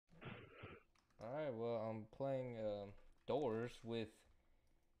Alright, well, I'm playing Doors with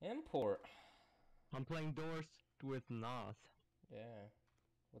Import. I'm playing Doors with Nas. Yeah.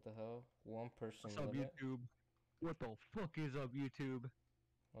 What the hell? One person What's up, limit? YouTube? What the fuck is up, YouTube?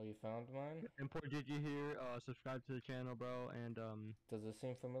 Oh, you found mine? Import Gigi here. Subscribe to the channel, bro. And Does it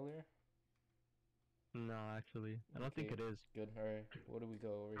seem familiar? no, actually, I don't think Okay, it is. good. Alright, where do we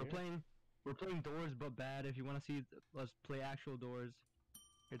go? Over We're here? playing Doors, but bad. If you want to see us play actual Doors,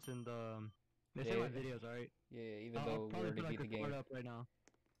 it's in the. It's in my Yeah, videos, alright. yeah, even I'll though we probably already put like beat a the card game. up right now.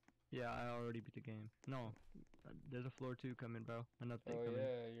 Yeah, I already beat the game. No, there's a floor 2 coming, bro. Another thing Oh coming.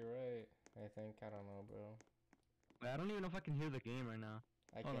 yeah, you're right. I think, I don't know, bro. Wait, I don't even know if I can hear the game right now.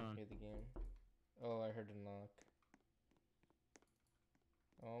 I Hold can't on. hear the game. Oh, I heard a knock.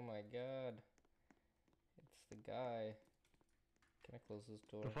 Oh my god. It's the guy. Can I close this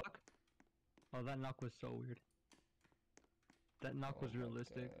The door? fuck? Oh, that knock was so weird. That knock Oh was my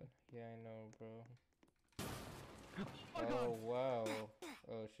realistic. god. Yeah, I know, bro. Oh my Oh god! wow.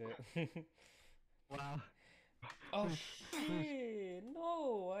 Oh shit. Wow. Oh Please, please. shit.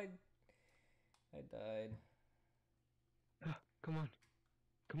 No, I died. Come on.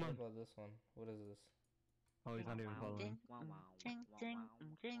 Come What on. about this one? What is this? Oh, he's not even following. Oh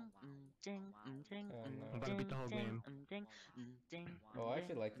I'm about to no. beat the whole game. Oh, I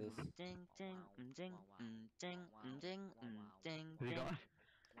actually like this. Is he gone?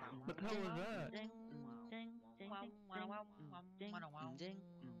 What the hell was that?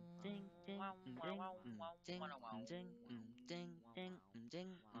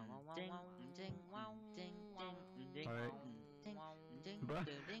 Alright. Bruh.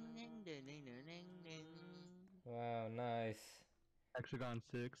 Wow, nice. Hexagon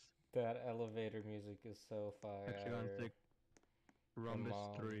 6. That elevator music is so Hexagon fire. 6. Her Rhombus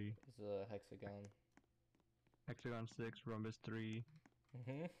mom 3. is a hexagon. Hexagon 6. Rhombus 3.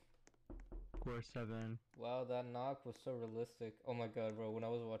 Mhm. Core 7. Wow, that knock was so realistic. Oh my god, bro. When I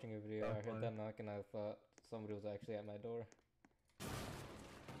was watching a video, I heard that knock and I thought somebody was actually at my door.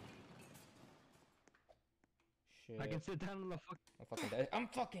 Shit. I can sit down on the fuck. I'm fucking dead. I'm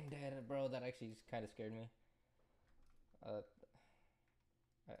fucking dead, bro. That actually kind of scared me. Uh,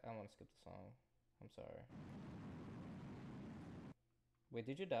 I want to skip the song. I'm sorry. Wait,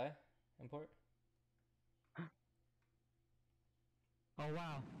 did you die? Import? Oh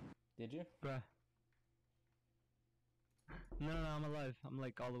wow. Did you? Bruh. No, I'm alive. I'm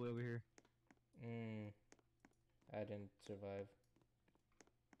like all the way over here. I didn't survive.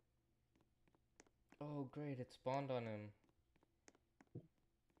 Oh, great. It spawned on him.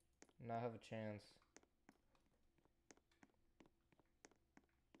 Now I have a chance.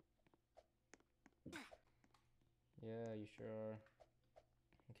 Yeah, you sure are.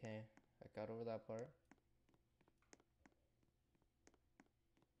 Okay, I got over that part.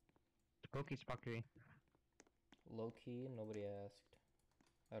 Spooky, spooky. Low key, nobody asked.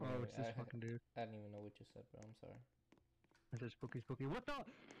 I don't Oh, know. it's this fucking dude. I didn't even know what you said, bro. I'm sorry. I said spooky, spooky. What the?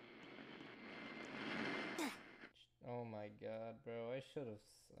 Oh my god, bro. I should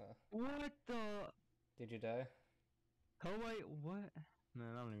have. What the? Did you die? Oh wait, what?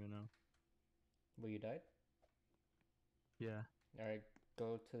 Man, I don't even know. Well, you died? Yeah. Alright,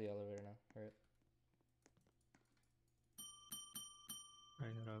 go to the elevator now. Hurry.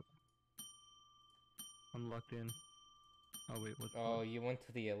 Alright, head up. I'm locked in. Oh wait, what? Oh, you went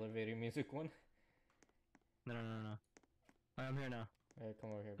to the elevator music one? No. Alright, I'm here now. Alright,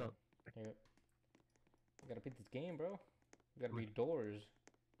 come over here, bro. Oh. Here. We gotta beat this game, bro. We gotta beat Doors.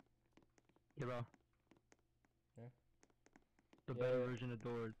 Yeah, bro. Yeah. The better version of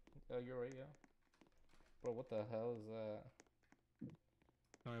Doors. Oh, you're right, yeah. Bro, what the hell is that?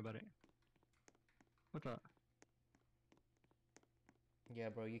 Don't worry about it. What's up? Yeah,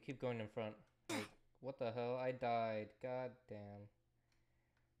 bro, you keep going in front. Like, what the hell? I died. God damn.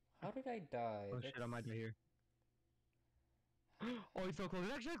 How did I die? Oh shit, I might die here. Oh, he's so close.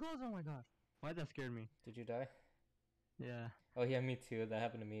 He's actually close. Oh my god. Why'd that scare me? Did you die? Yeah. Oh yeah, me too. That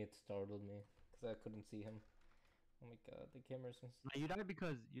happened to me. It startled me because I couldn't see him. Oh my god, the camera's. No, you died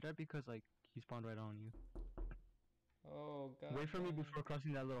because like he spawned right on you. Oh god. Wait for me before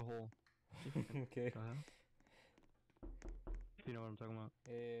crossing that little hole. Okay. If you know what I'm talking about.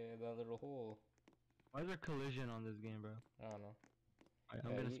 Yeah, that little hole. Why is there collision on this game, bro? I don't know. Alright,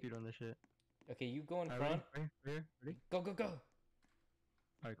 I'm gonna speedrun this shit. Okay, you go in front. Ready? Go.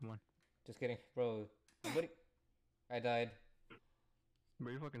 Alright, come on. Just kidding, bro. I died.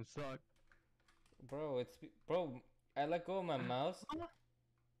 Bro, you fucking suck. Bro, bro. I let go of my mouse.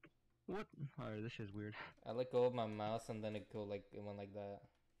 What? Alright, this shit's weird. I let go of my mouse and then it went like that.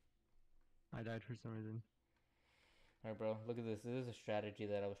 I died for some reason. Alright, bro. Look at this. This is a strategy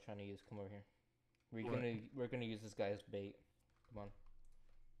that I was trying to use. Come over here. What? We're gonna use this guy as bait. Come on.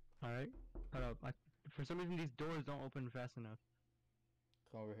 All right. Hold up. For some reason, these doors don't open fast enough.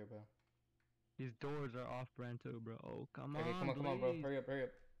 Come over here, bro. These doors are off-brand too, bro. Oh, come Okay, on, come on, bro. please. Hurry up, hurry up.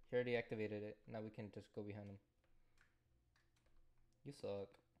 He already activated it. Now we can just go behind him. You suck.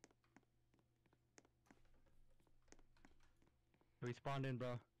 We spawned in,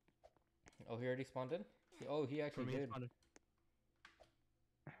 bro. Oh, he already spawned in? Oh, he For actually me, did. spawned in.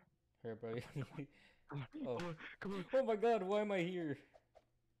 Hurry up, bro. Come on, Oh. come on, come on. Oh my god, why am I here?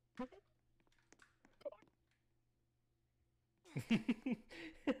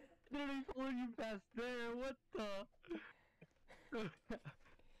 Literally followed you past there. What the?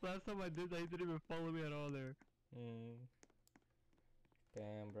 Last time I did that, he didn't even follow me at all there. Mm.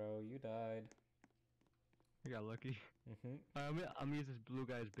 Damn, bro, you died. I got lucky. Mhm. I'm gonna use this blue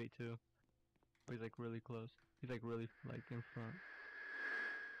guy as bait too. Oh, he's like really close. He's like really like in front.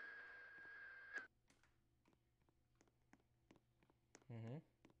 Mhm.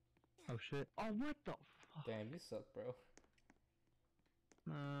 Oh shit. Oh, what the fuck? Damn, you suck, bro.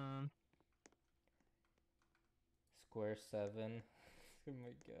 Square 7. Oh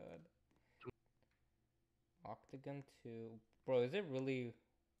my god. Octagon 2. Bro, is it really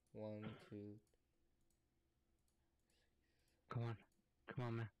 1, 2? Come on. Come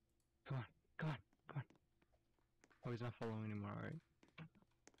on, man. Come on. Come on. Come on. Oh, he's not following anymore, alright?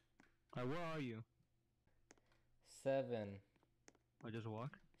 Alright, where are you? 7. I just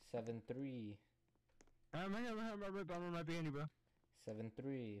walk? 7, 3. I'm right behind you, bro. 7,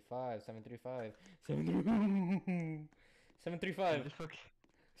 3, 5. 7, 3, 5. 7, 3. 7, 3, 5. Just fuck.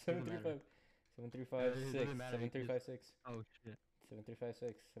 7, Doesn't 3, matter. 5. 7, 3, 5, It 6. doesn't matter. 7, You 3, can just... 5, 6. Oh shit. 7, 3, 5,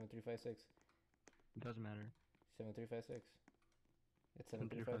 6. 7, 3, 5, 6. It doesn't matter. 7, 3, 5, 6. It's 7,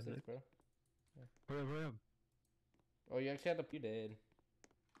 3, 5, 3, 5, 6, 6. bro. Hurry up, hurry up. Oh, you actually had to. You did.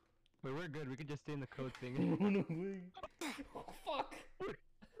 Wait, we're good. We could just stay in the code thing. No way. Oh, fuck.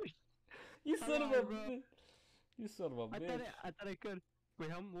 You son of a bitch. You son of a bitch. I thought I could. Wait,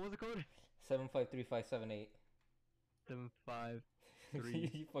 what was the code? 753578. 7, 5, You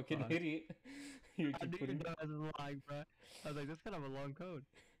 3. fucking 5. idiot. You're I just didn't even putting. know I was lying, bro. I was like, that's kind of a long code.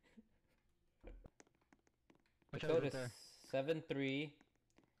 The Watch out, code right is there. 73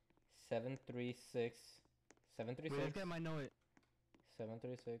 736 Wait, this guy might know it.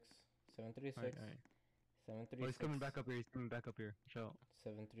 736 736 Alright, alright. 736 Oh, he's coming back up here. He's coming back up here. Watch out.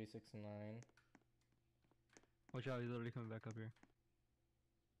 7369. Watch out. He's literally coming back up here.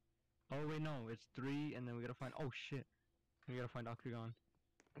 Oh, wait, no. It's 3, and then we gotta find... Oh, shit. We gotta find Octagon.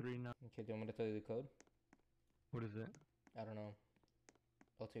 3, 9. Okay, do you want me to tell you the code? What is it? I don't know.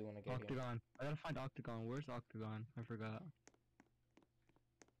 I'll tell you when I get here. Octagon. I gotta find Octagon. Where's Octagon? I forgot.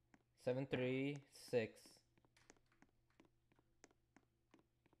 736.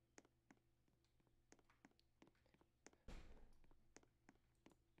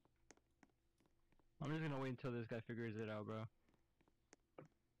 I'm just gonna wait until this guy figures it out, bro.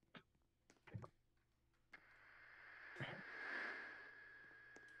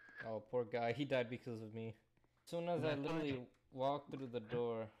 Oh, poor guy. He died because of me. As soon as I literally walked through the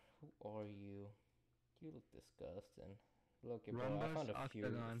door. Who are you? You look disgusting. Look, bro, I found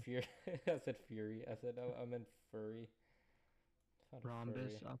a fury. I said fury. I said I meant furry. Found a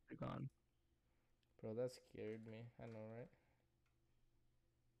Rhombus, furry. Octagon. Bro, that scared me. I know, right?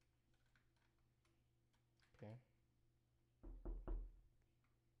 Okay.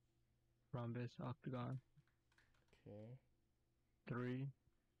 Rhombus, Octagon. Okay. 3.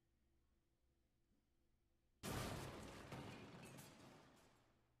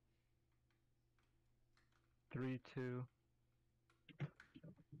 Three, 2.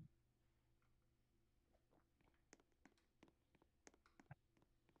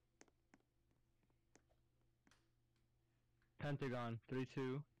 Pentagon, 3,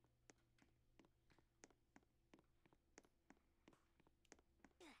 2.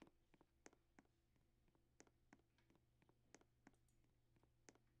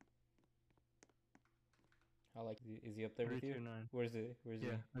 I like. Is he up there with you? 329. Where's it? Where's he?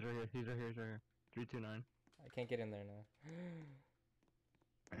 Yeah, he's right here. He's right here. He's right here. 329. I can't get in there now.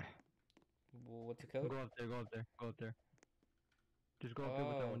 What's the code? Go up there. Go up there. Go up there. Just go up there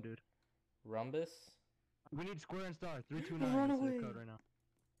with that one dude. Rhombus. We need square and star. 329. Run That's away. the code right now.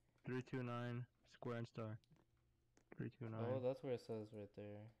 329 square and star. 329. Oh, that's where it says right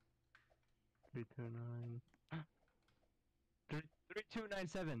there. 329.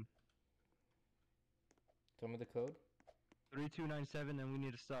 3297. Tell me the code. 3297, and we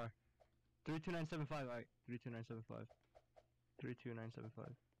need a star. 32975. Alright, 32975.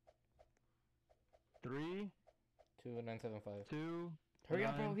 32975. 3 2975. 2. Hurry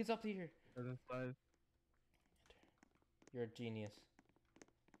up, bro. He's up here. 7, 5. You're a genius.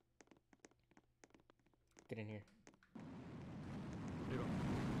 Get in here.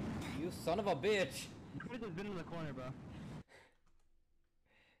 You son of a bitch! You could have just been in the corner, bro.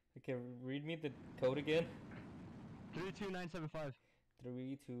 Okay, read me the code again. 32975.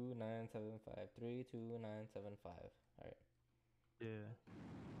 32975. 32975. Alright. Yeah.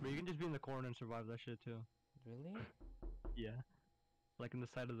 But you can just be in the corner and survive that shit too. Really? Yeah. Like in the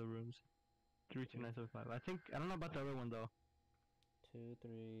side of the rooms. 32975. I don't know about the other one though.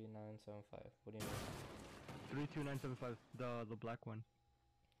 23975. What do you mean? 32975. The black one.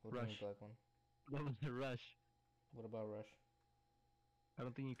 What do you mean black one? That was the Rush. What about Rush? I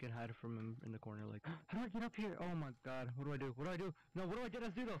don't think you can hide from him in the corner like, how do I get up here? Oh my god, what do I do? What do I do? No, what do I get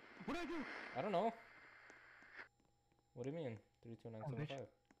us do though? What do I do? I don't know. What do you mean? 32975.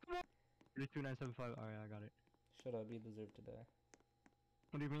 32975. Alright, I got it. Shut up, you deserve to die.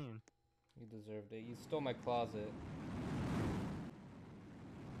 What do you mean? You deserved it. You stole my closet.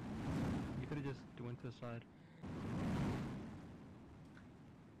 You could've just went to the side.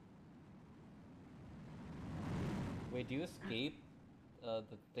 Wait, do you escape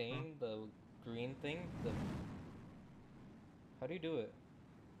the thing, the green thing? How do you do it?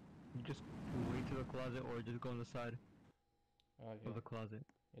 You just wait to the closet or just go on the side of the closet.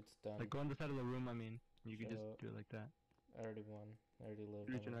 It's done. Like go on the side of the room, I mean. You can just do it like that. I already won. I already lived.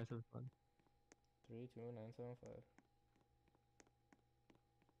 32975. 32975.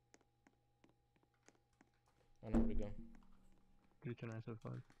 I know where to go.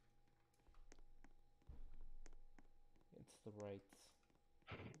 32975. It's the rights.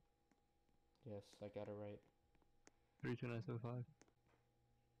 Yes, I got it right. 32975.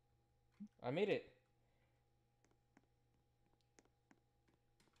 I made it.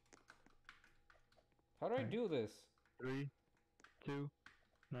 How do I do this? 3, 2,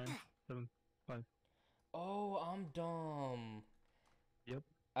 9, 7, 5. Oh, I'm dumb. Yep.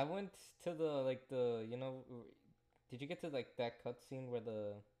 I went to you know, did you get to like that cutscene where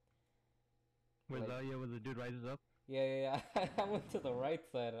the Where the dude rises up? Yeah. I went to the right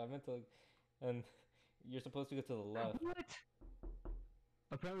side. I meant to, and you're supposed to go to the left. What?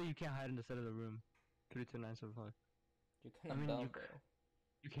 Apparently you can't hide in the side of the room. 32975. You're kind of dumb, bro.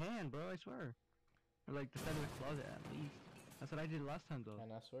 You can, bro. I swear. Or like the side of the closet at least. That's what I did last time though.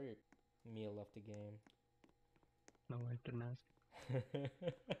 And I swear Mia left the game. No, I didn't ask.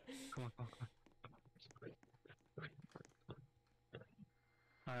 Come on.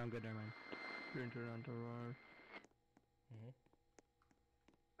 Alright, I'm good, never mind. You're into an entourage.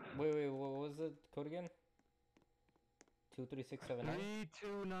 Wait, what was the code again? 23679?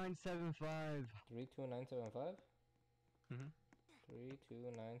 32975. 32975?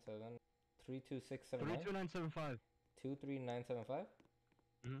 3297. 32679? 32975. 23975?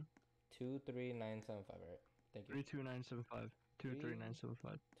 23975, right? Thank you. 32975.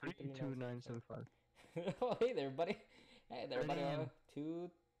 23975. 32975. Oh, hey there, buddy. Hey there, buddy.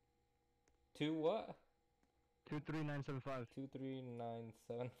 Two what? 23975.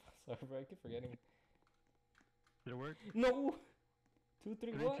 23975. Sorry, bro, I keep forgetting. Did it work? No!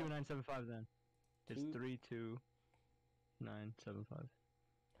 23 what? 32975 then. It's 32975.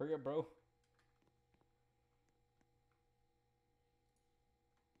 Hurry up, bro.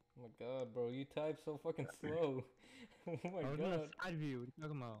 Oh my god, bro, you type so fucking slow. Oh my god. On the side view, what are you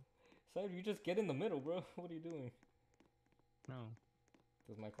talking about? Side view, just get in the middle, bro. What are you doing? No.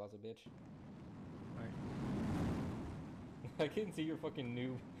 This is my closet, bitch. Alright. I can see your fucking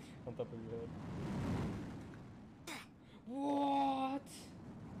noob on top of your head. What?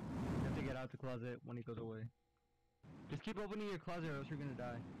 You have to get out the closet when he goes away. Just keep opening your closet or else you're gonna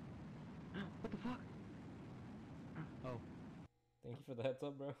die. What the fuck? Oh. Thank you for the heads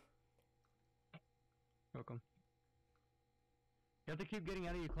up, bro. Welcome. You have to keep getting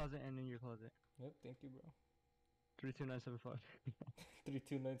out of your closet and in your closet. Yep, thank you, bro. 32975.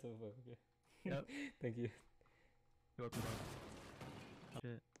 32975, okay. Yep. Thank you. You're welcome, bro.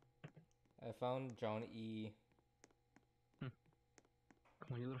 Shit. I found John E.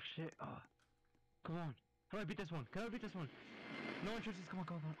 Come on, you little shit. Come on. How do I beat this one? Can I beat this one? No one chooses. Come on.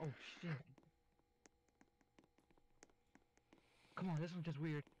 Oh, shit. Come on, this one's just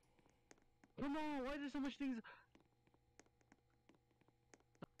weird. Come on, why is there so much things?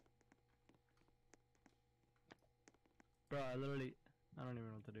 Bro, I don't even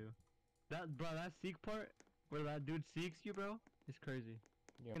know what to do. That seek part, where that dude seeks you, bro, is crazy.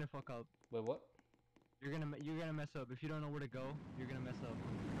 Yeah. You're gonna fuck up. Wait, what? You're gonna mess up. If you don't know where to go, you're gonna mess up.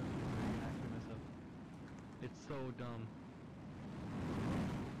 You're gonna actually mess up. It's so dumb.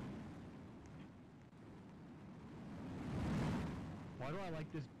 Why Why do I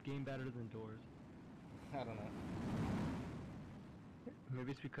like this game better than Doors? I don't know.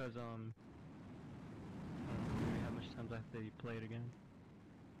 Maybe it's because maybe how much times I have to play it again.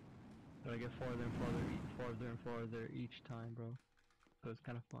 But I get farther and farther each time, bro. So it's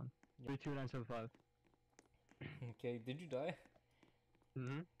kind of fun. Yep. 32975. Okay, did you die?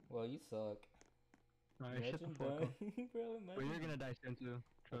 Mm-hmm. Well, you suck. Alright, shut the fuck up. Bro, But you're gonna die soon too.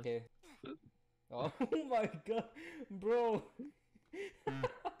 Trust. Okay. Oh my god, bro.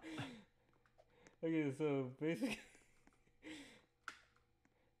 Okay, so basically,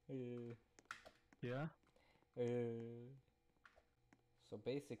 Yeah. So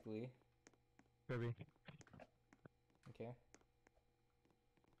basically, Kirby. okay.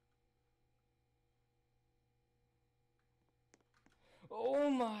 Oh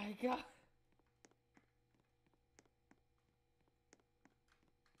my god.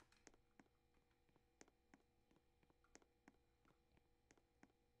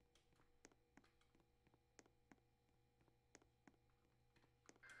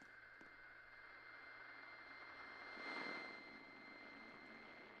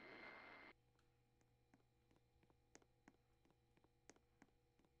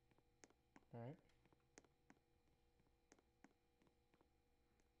 All right.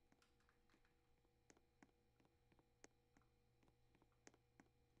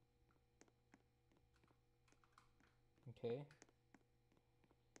 Okay.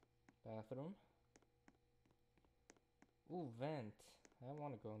 Bathroom. Ooh, vent. I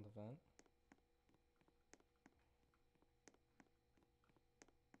want to go in the vent.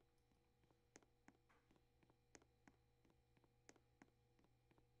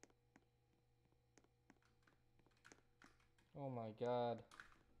 Oh my god.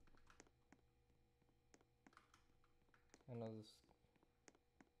 I know this.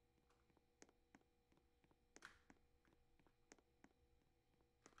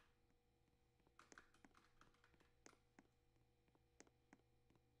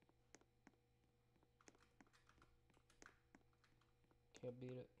 Can't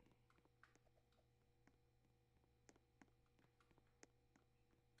beat it.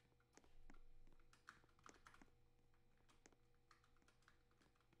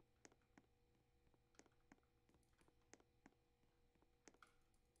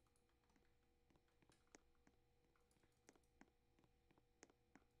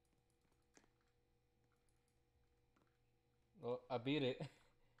 Oh, I beat it.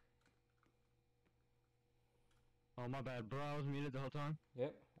 Oh my bad, bro. I was muted the whole time.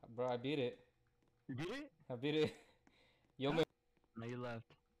 Yep, bro, I beat it. You beat it? I beat it. Yo, man. No, you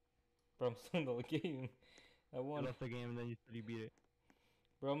left. Bro, I'm still in the game. I won. You left the game and then you said you beat it.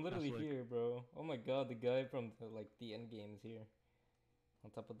 Bro, I'm literally here, bro. Oh my god, the guy from the end game is here.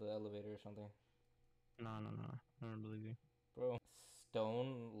 On top of the elevator or something. No. I don't believe you. Bro,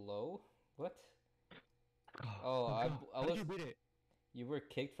 stone low? What? Oh, I how was. did you beat it? You were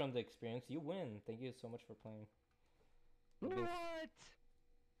kicked from the experience. You win. Thank you so much for playing. What?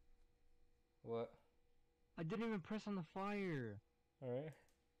 What? I didn't even press on the fire. Alright.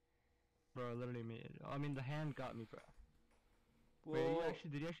 Bro, I literally made it. I mean, the hand got me, bro. Well,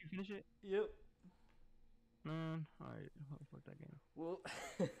 Wait, did you actually finish it? Yep. Man, alright, fuck that game. Well,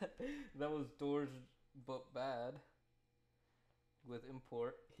 that was Doors, but bad. With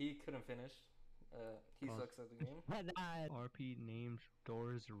import, he couldn't finish. He sucks at the game. RP names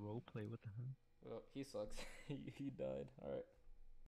Doors roleplay. What the hell? Well, he sucks. He died. Alright.